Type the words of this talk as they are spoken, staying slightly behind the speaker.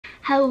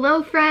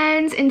Hello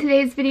friends! In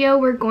today's video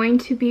we're going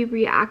to be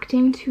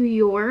reacting to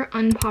your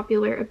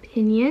unpopular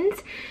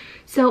opinions.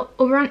 So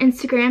over on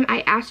Instagram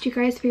I asked you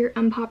guys for your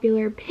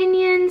unpopular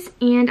opinions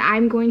and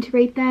I'm going to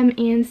rate them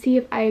and see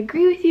if I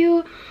agree with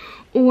you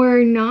or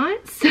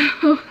not.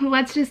 So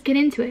let's just get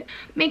into it.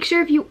 Make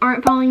sure if you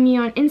aren't following me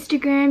on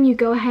Instagram you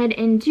go ahead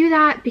and do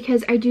that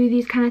because I do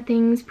these kind of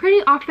things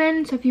pretty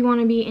often. So if you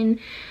want to be in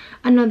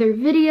another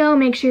video,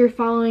 make sure you're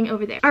following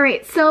over there.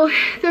 Alright, so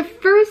the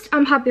first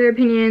unpopular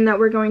opinion that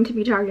we're going to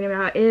be talking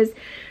about is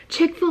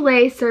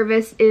Chick-fil-A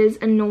service is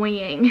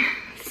annoying.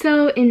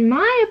 So in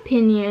my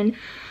opinion,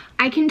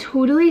 I can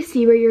totally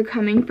see where you're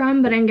coming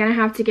from, but I'm gonna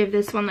have to give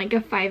this one like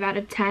a 5 out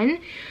of 10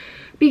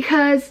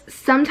 because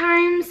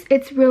sometimes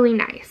it's really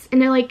nice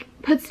and it like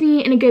puts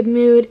me in a good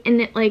mood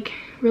and it like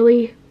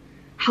really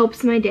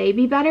helps my day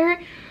be better.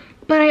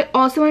 But I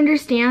also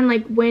understand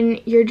like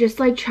when you're just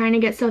like trying to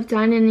get stuff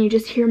done and you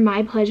just hear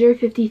my pleasure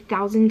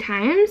 50,000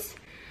 times,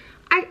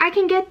 I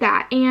can get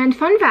that. And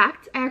fun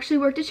fact, I actually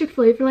worked at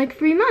Chick-fil-A for like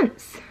 3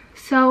 months.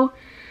 So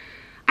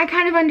I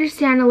kind of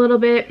understand a little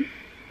bit,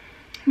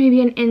 maybe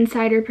an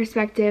insider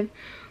perspective,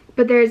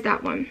 but there's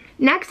that one.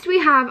 Next we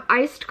have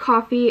iced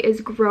coffee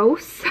is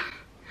gross.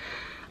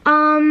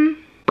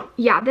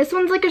 Yeah, this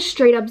one's like a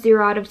straight up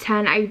 0 out of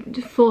 10. I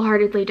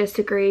full-heartedly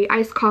disagree.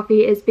 Iced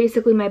coffee is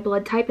basically my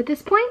blood type at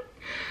this point.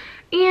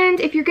 And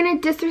if you're gonna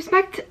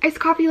disrespect iced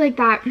coffee like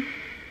that,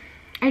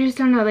 I just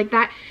don't know, like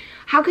that,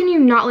 how can you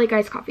not like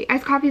iced coffee?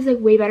 Iced coffee is like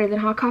way better than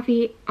hot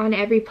coffee on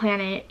every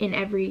planet, in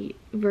every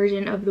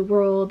version of the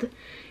world,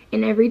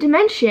 in every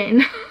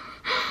dimension.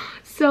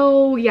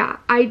 So yeah,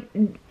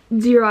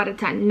 0 out of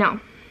 10, no.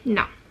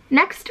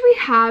 Next we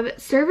have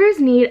servers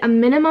need a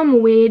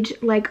minimum wage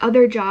like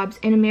other jobs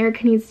and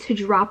America needs to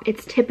drop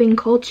its tipping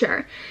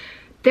culture.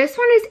 This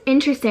one is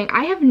interesting.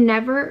 I have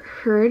never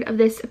heard of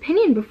this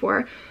opinion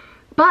before,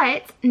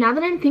 but now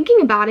that I'm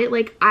thinking about it,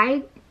 like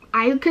I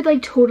could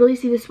like totally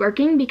see this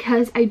working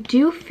because I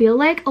do feel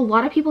like a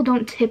lot of people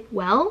don't tip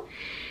well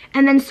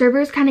and then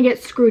servers kind of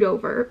get screwed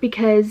over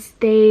because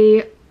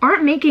they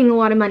aren't making a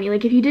lot of money.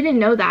 Like if you didn't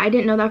know that, I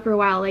didn't know that for a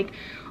while, like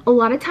a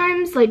lot of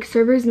times like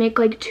servers make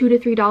like $2 to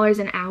 $3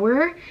 an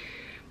hour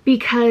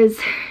because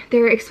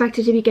they're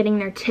expected to be getting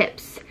their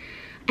tips.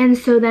 And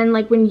so then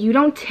like when you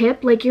don't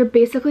tip, like you're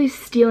basically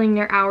stealing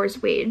their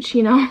hour's wage,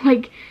 you know,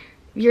 like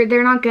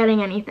they're not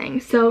getting anything.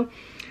 So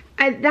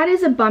that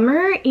is a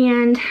bummer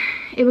and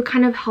it would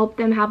kind of help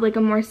them have like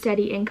a more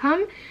steady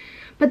income.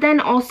 But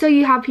then also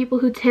you have people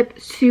who tip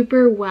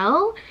super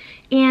well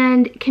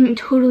and can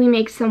totally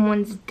make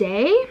someone's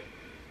day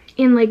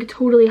and like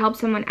totally help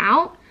someone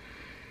out.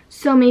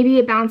 So maybe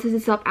it balances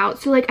itself out.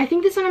 So like I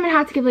think this one I'm gonna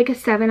have to give like a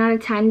 7 out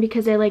of 10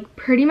 because I like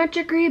pretty much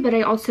agree, but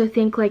I also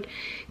think like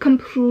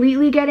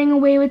completely getting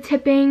away with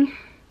tipping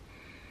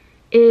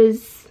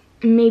is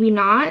maybe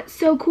not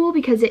so cool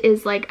because it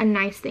is like a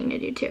nice thing to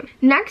do too.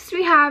 Next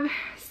we have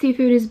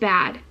seafood is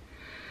bad.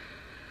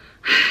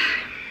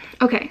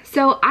 Okay,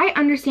 so I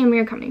understand where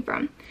you're coming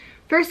from.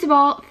 First of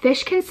all,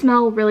 fish can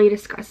smell really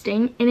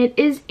disgusting and it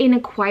is an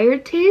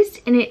acquired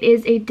taste and it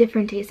is a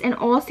different taste, and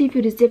all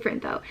seafood is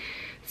different though.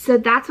 So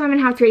that's why I'm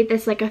gonna have to rate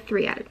this like a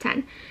 3 out of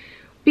 10.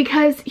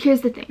 Because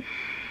here's the thing,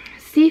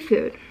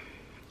 seafood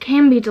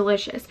can be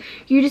delicious.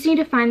 You just need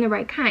to find the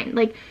right kind.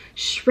 Like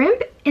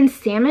shrimp and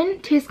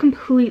salmon taste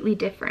completely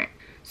different.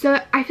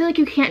 So I feel like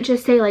you can't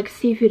just say like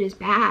seafood is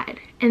bad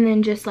and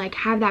then just like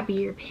have that be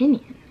your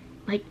opinion.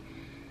 Like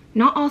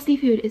not all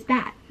seafood is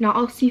bad. Not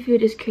all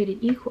seafood is created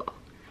equal.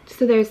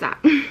 So there's that.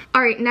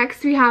 All right,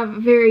 next we have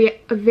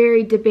a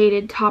very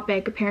debated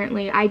topic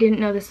apparently. I didn't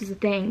know this was a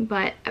thing,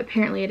 but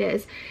apparently it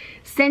is.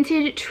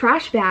 Scented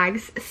trash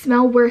bags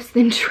smell worse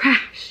than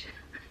trash.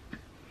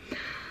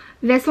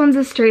 This one's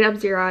a straight up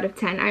 0 out of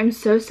 10. I'm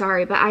so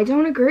sorry, but I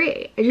don't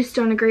agree. I just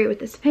don't agree with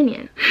this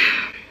opinion.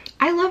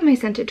 I love my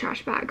scented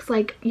trash bags.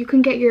 Like you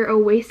can get your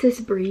Oasis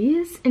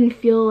breeze and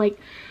feel like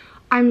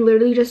I'm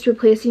literally just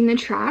replacing the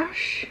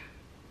trash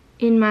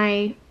in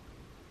my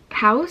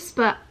house,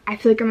 but I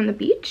feel like I'm on the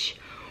beach.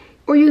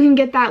 Or you can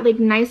get that like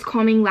nice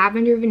calming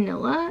lavender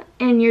vanilla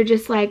and you're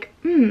just like,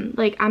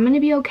 like I'm gonna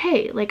be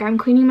okay. Like I'm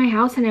cleaning my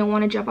house and I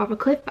want to jump off a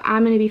cliff, but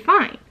I'm gonna be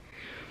fine.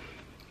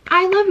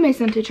 I love my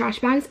scented trash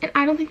bags and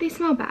I don't think they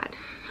smell bad.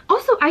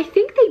 Also, I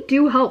think they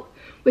do help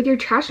with your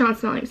trash not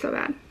smelling so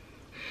bad.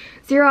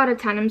 0 out of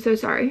 10, I'm so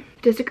sorry.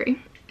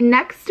 Disagree.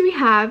 Next we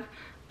have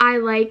I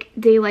like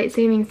daylight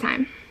savings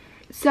time.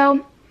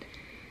 So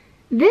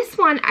this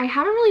one I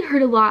haven't really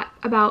heard a lot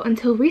about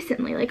until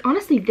recently. Like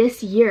honestly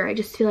this year I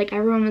just feel like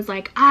everyone was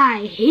like,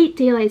 I hate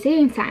daylight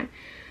savings time.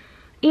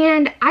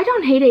 And I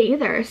don't hate it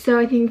either. So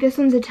I think this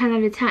one's a 10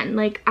 out of 10.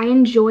 Like I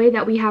enjoy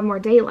that we have more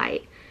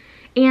daylight.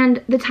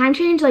 And the time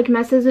change like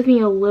messes with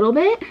me a little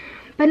bit,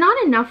 but not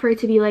enough for it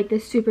to be like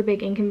this super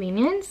big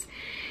inconvenience.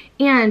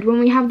 And when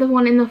we have the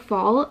one in the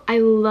fall, I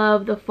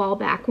love the fall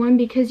back one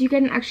because you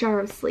get an extra hour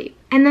of sleep.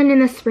 And then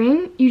in the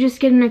spring, you just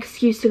get an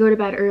excuse to go to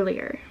bed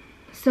earlier.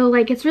 So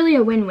like it's really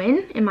a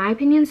win-win in my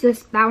opinion. So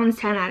that one's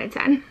 10 out of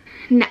 10.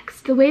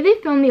 Next, the way they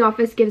film The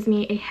Office gives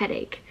me a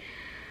headache.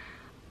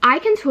 I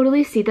can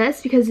totally see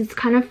this because it's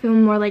kind of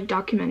filmed more like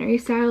documentary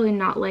style and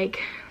not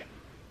like,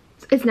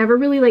 it's never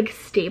really like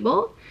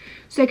stable.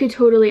 So I could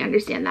totally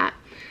understand that.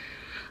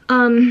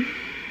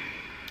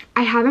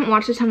 I haven't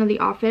watched a ton of The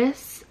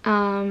Office,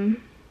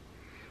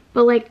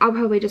 but like I'll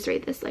probably just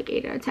rate this like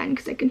 8 out of 10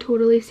 because I can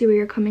totally see where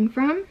you're coming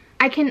from.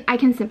 I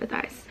can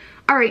sympathize.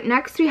 All right,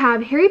 next we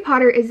have Harry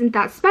Potter isn't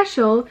that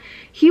special.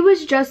 He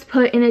was just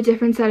put in a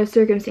different set of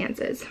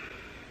circumstances.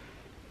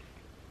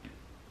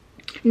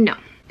 No.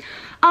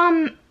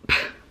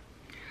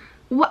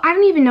 Well, I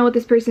don't even know what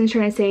this person's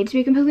trying to say, to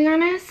be completely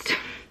honest.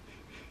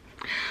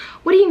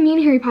 What do you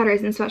mean Harry Potter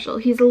isn't special?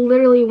 He's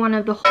literally one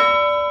of the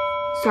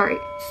sorry,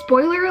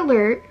 spoiler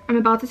alert, I'm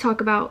about to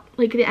talk about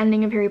like the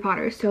ending of Harry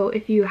Potter, so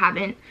if you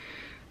haven't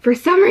for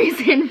some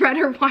reason read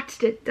or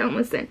watched it, don't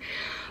listen.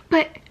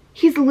 But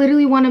he's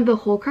literally one of the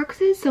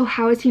Horcruxes, so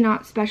how is he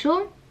not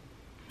special?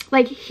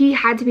 Like, he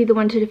had to be the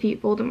one to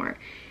defeat Voldemort.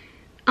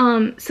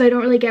 So I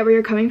don't really get where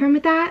you're coming from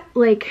with that.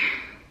 Like,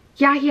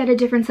 yeah, he had a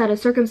different set of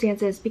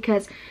circumstances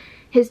because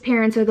his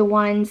parents are the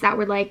ones that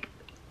were like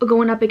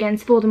going up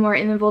against Voldemort,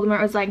 and then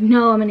Voldemort was like,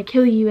 no, I'm gonna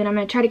kill you and I'm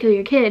gonna try to kill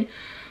your kid.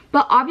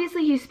 But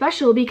obviously he's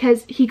special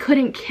because he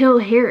couldn't kill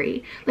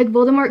Harry. Like,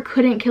 Voldemort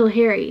couldn't kill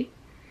Harry.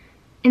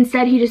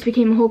 Instead, he just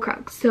became a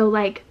Horcrux. So,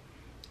 like,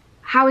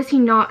 how is he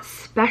not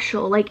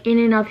special? Like, in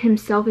and of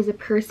himself as a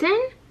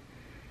person?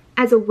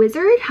 As a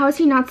wizard? How is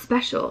he not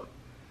special?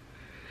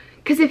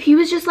 Because if he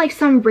was just, like,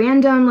 some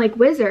random, like,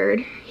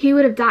 wizard, he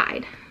would have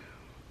died.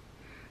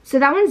 So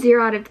that one's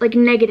 0 out of, like,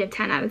 negative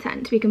 10 out of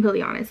 10, to be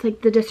completely honest.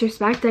 Like, the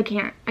disrespect, I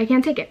can't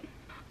take it.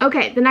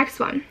 Okay, the next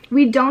one.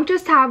 We don't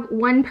just have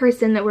one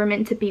person that we're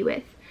meant to be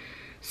with.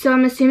 So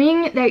I'm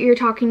assuming that you're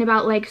talking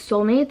about like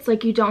soulmates,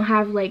 like you don't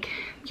have like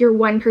your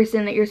one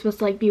person that you're supposed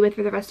to like be with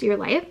for the rest of your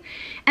life.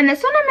 And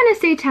this one I'm gonna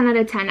say 10 out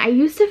of 10. I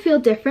used to feel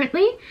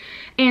differently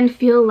and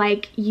feel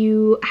like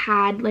you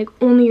had like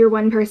only your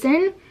one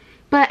person.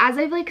 But as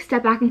I've like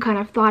stepped back and kind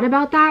of thought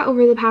about that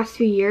over the past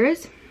few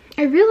years,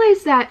 I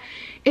realized that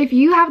if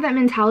you have that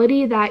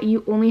mentality that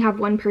you only have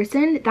one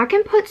person, that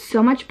can put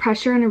so much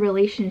pressure on a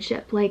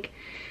relationship. Like,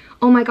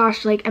 oh my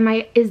gosh, like,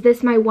 is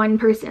this my one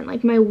person?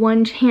 Like, my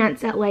one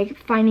chance at like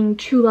finding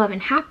true love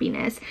and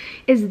happiness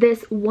is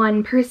this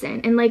one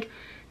person. And like,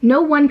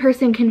 no one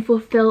person can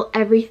fulfill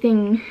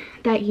everything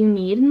that you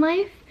need in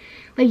life.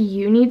 Like,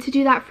 you need to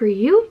do that for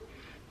you.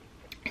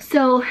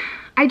 So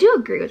I do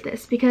agree with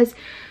this because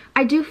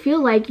I do feel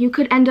like you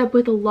could end up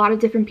with a lot of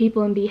different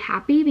people and be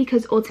happy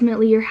because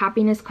ultimately your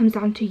happiness comes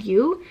down to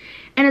you.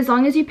 And as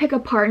long as you pick a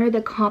partner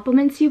that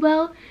complements you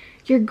well,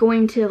 you're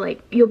going to like,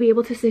 you'll be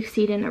able to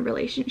succeed in a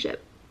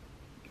relationship.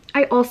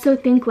 I also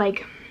think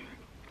like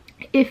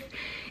if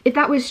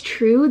that was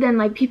true, then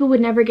like people would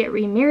never get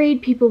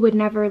remarried. People would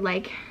never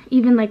like,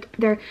 even like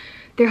their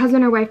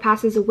husband or wife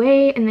passes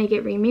away and they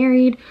get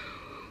remarried.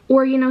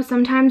 Or, you know,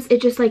 sometimes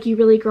it just like you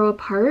really grow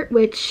apart,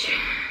 which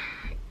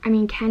I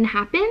mean can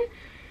happen.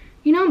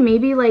 You know,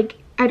 maybe like,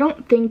 I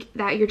don't think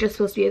that you're just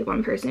supposed to be with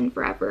one person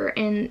forever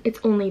and it's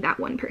only that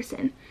one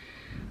person.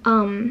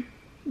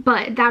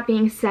 But that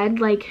being said,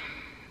 like,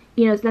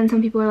 you know, then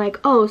some people are like,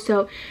 oh,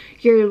 so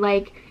you're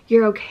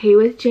okay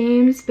with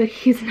James, but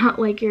he's not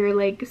like your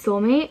like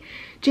soulmate.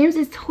 James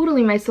is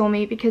totally my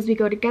soulmate because we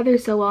go together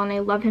so well and I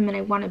love him and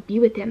I want to be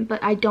with him,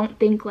 but I don't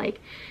think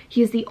like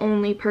he's the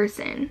only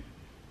person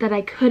that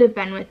I could have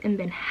been with and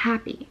been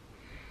happy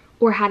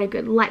or had a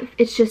good life.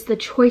 It's just the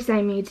choice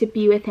I made to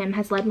be with him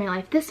has led my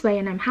life this way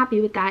and I'm happy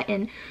with that,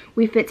 and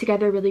we fit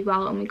together really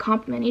well and we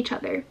complement each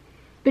other.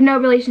 But no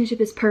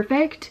relationship is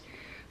perfect.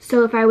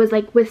 So if I was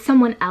like with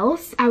someone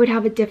else, I would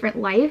have a different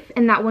life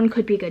and that one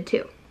could be good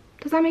too.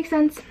 Does that make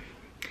sense?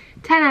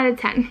 10 out of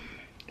 10.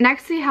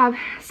 Next we have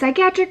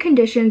psychiatric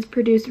conditions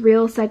produce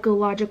real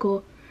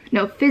physiological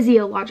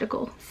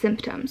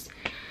symptoms.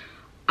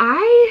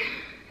 I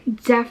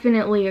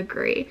definitely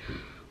agree.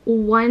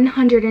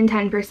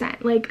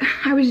 110%. Like,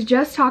 I was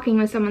just talking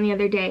with someone the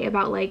other day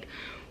about like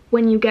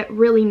when you get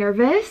really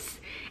nervous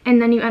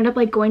and then you end up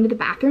like going to the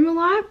bathroom a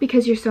lot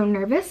because you're so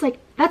nervous. Like,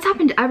 that's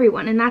happened to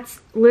everyone, and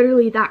that's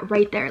literally that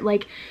right there.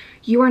 Like,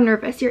 you are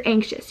nervous, you're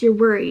anxious, you're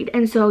worried,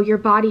 and so your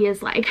body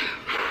is like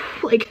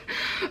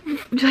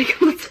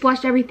let's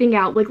flush everything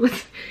out, like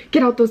let's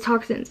get out those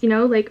toxins, you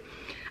know? Like,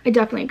 I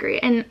definitely agree.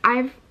 And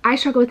I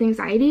struggle with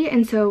anxiety,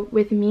 and so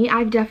with me,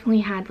 I've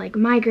definitely had like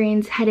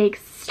migraines,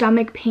 headaches,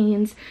 stomach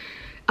pains,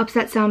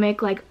 upset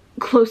stomach, like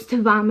close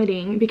to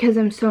vomiting because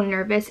I'm so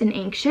nervous and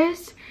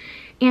anxious.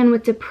 And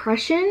with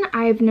depression,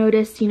 I've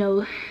noticed, you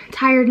know,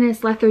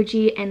 tiredness,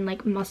 lethargy, and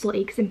like muscle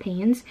aches and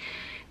pains.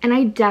 And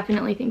I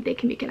definitely think they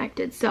can be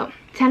connected. So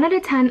 10 out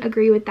of 10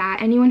 agree with that.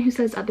 Anyone who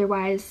says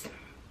otherwise,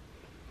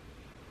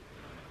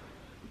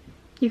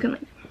 you can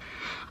leave.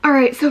 All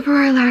right, so for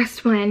our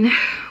last one,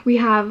 we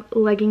have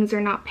leggings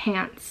are not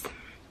pants.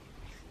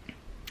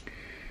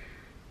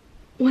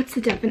 What's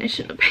the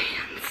definition of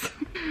pants?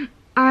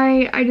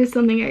 I just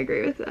don't think I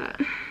agree with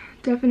that.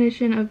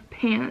 Definition of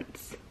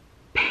pants.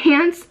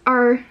 Pants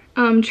are,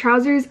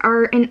 trousers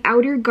are an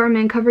outer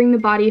garment covering the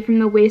body from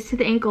the waist to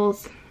the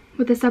ankles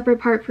with a separate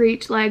part for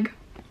each leg.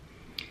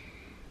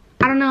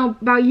 don't know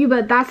about you,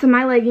 but that's what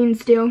my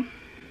leggings do.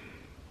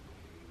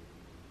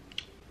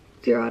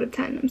 0 out of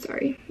 10. I'm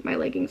sorry. My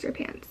leggings are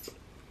pants.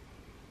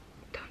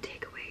 Don't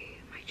take away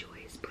my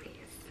joys,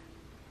 please.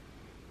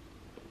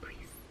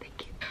 Please,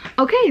 thank you.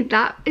 Okay,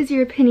 that is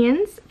your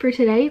opinions for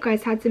today. You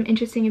guys had some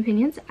interesting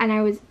opinions, and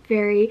I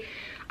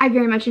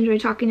very much enjoyed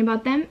talking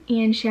about them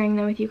and sharing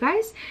them with you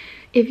guys.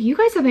 If you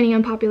guys have any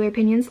unpopular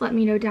opinions, let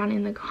me know down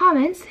in the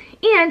comments.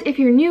 And if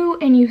you're new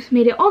and you've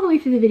made it all the way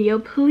through the video,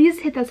 please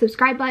hit that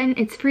subscribe button.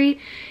 It's free.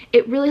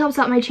 It really helps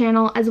out my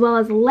channel, as well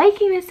as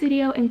liking this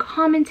video and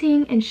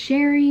commenting and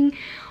sharing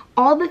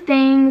all the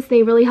things.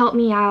 They really help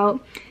me out.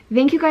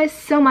 Thank you guys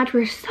so much.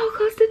 We're so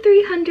close to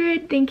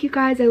 300. Thank you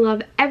guys. I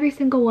love every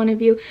single one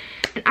of you.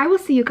 And I will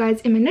see you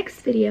guys in my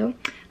next video.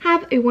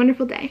 Have a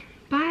wonderful day.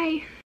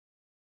 Bye.